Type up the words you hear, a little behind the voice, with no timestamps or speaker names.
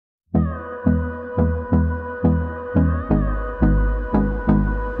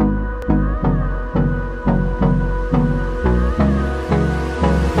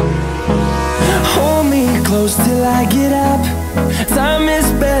close till I get up. Time is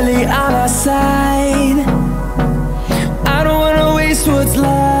barely on our side. I don't wanna waste what's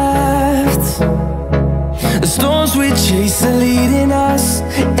left. The storms we chase are leading us,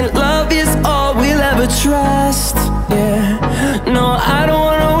 and love is all we'll ever trust. Yeah, no, I don't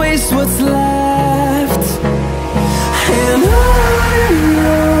wanna waste what's left. And on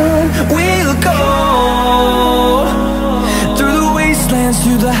we'll go, through the wastelands,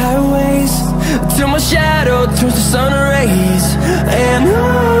 through the highways, till my shadow turns to sun rays. And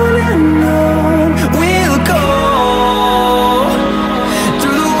on we'll go,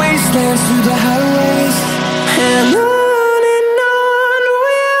 through the wastelands, through the highways, and on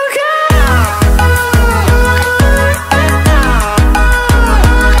we'll go.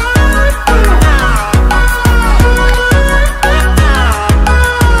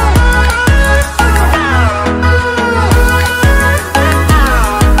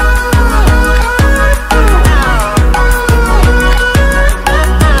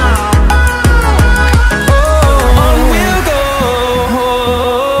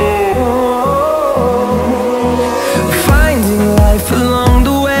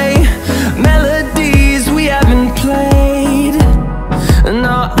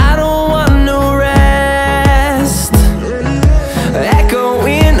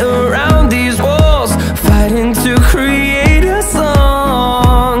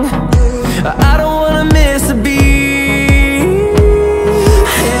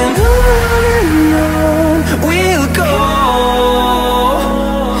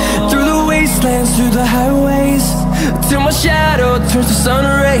 Through the highways, till my shadow turns to sun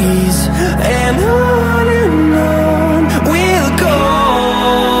rays. And on we'll go,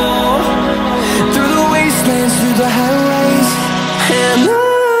 through the wastelands, through the highways, and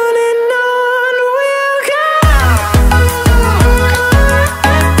on we'll go.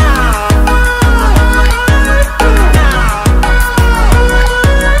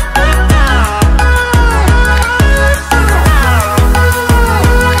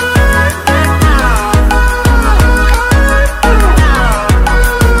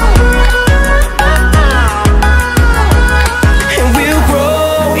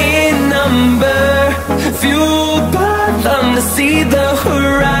 See the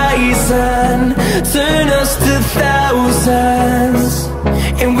horizon, turn us to thousands,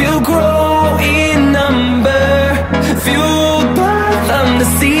 and we'll grow in number, fueled by them to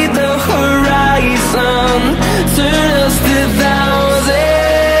see the horizon, turn us to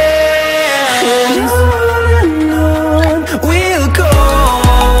thousands. And on we'll go,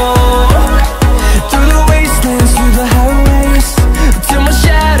 through the wastelands, through the highways, till my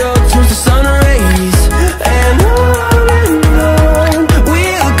shadow turns to sun rays. And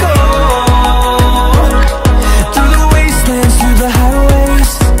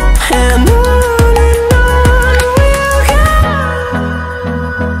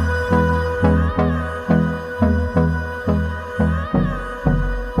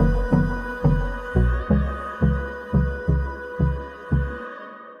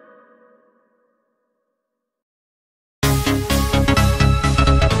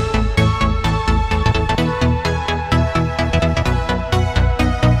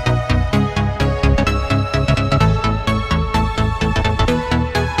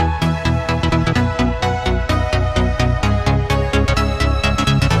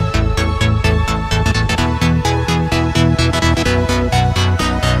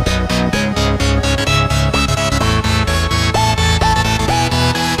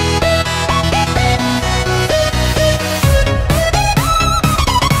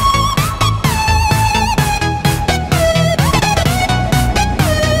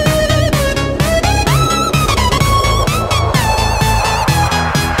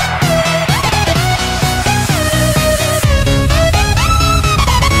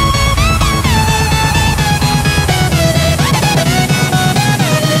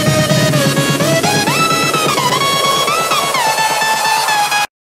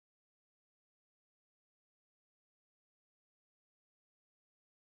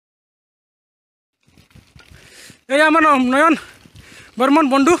এই আমার নয়ন বর্মন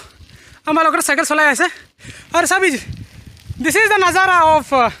বন্ধু আমার লগত cycle চলাই আছে আর চাবি this is the Nazara of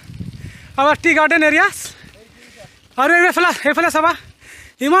our tea garden areas আৰু এইফালে চাবা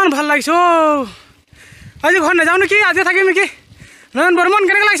ইমান ভাল লাগিছে আজি ঘৰ নাযাওঁ নেকি আজি থাকিম নেকি নয়ন বৰ্মন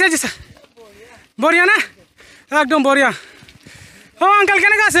কেনেকৈ লাগিছে আজি বঢ়িয়া নে একদম বঢ়িয়া আঙ্কাল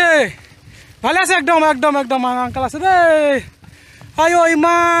কেনেকৈ আছে ভালে আছে একদম একদম একদম আঙ্কাল আছে দেই আইও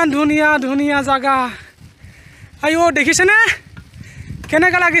ইমান ধুনীয়া ধুনীয়া জায়গা আইও দেখিছেনে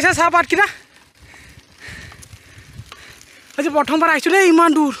কেনেকৈ লাগিছে চাহপাতকেইটা আজি প্ৰথমবাৰ আহিছোঁ দেই ইমান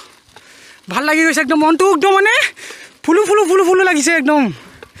দূৰ ভাল লাগি গৈছে একদম মনটো একদম মানে ফুলু লাগিছে একদম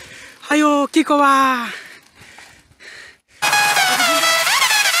আইও কি কবা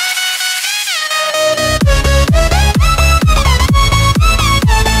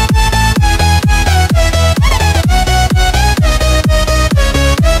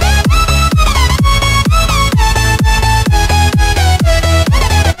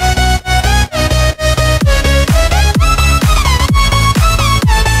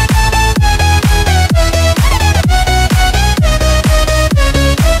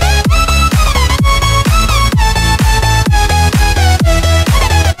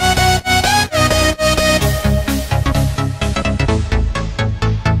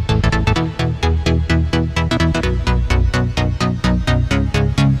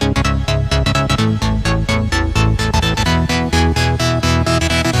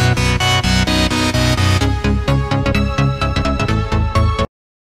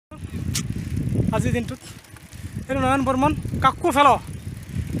আজিৰ দিনটোত এই নয়ন বৰ্মন কাকো ফেল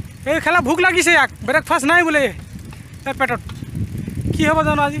এই খেলা ভোক লাগিছে ইয়াক ব্ৰেকফাষ্ট নাই বোলে তাৰ পেটত কি হ'ব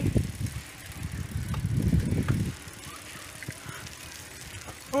জানো আজি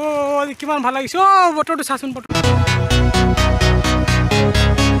আজি কিমান ভাল লাগিছে বতৰটো চাচোন বতৰ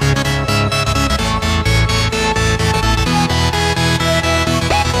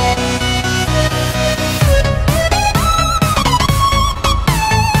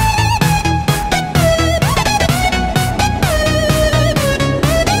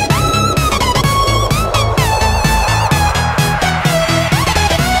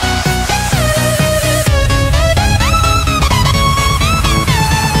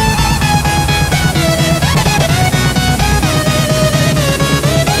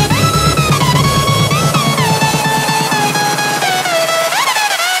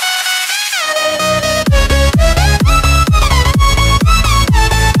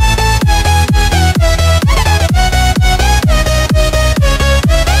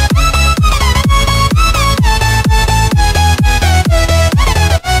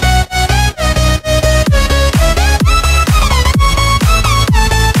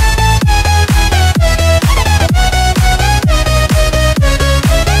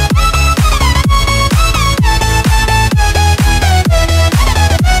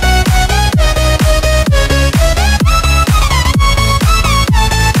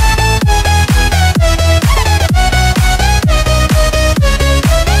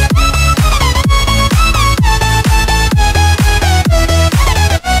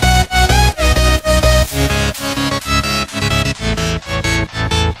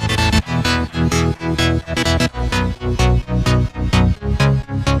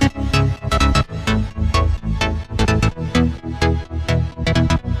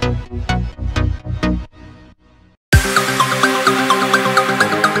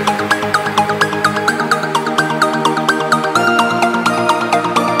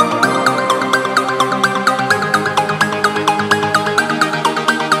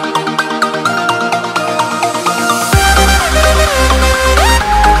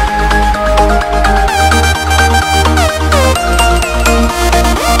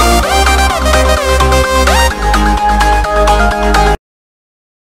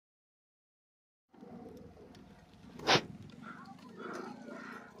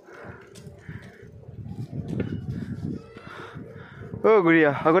Oh,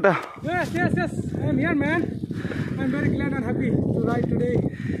 Guria, Agota. Yes. I am here, man. I am very glad and happy to ride today.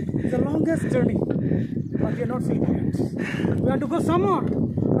 It's the longest journey, but we are not feeling it. We have to go some more.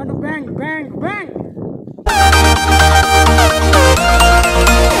 We have to bang.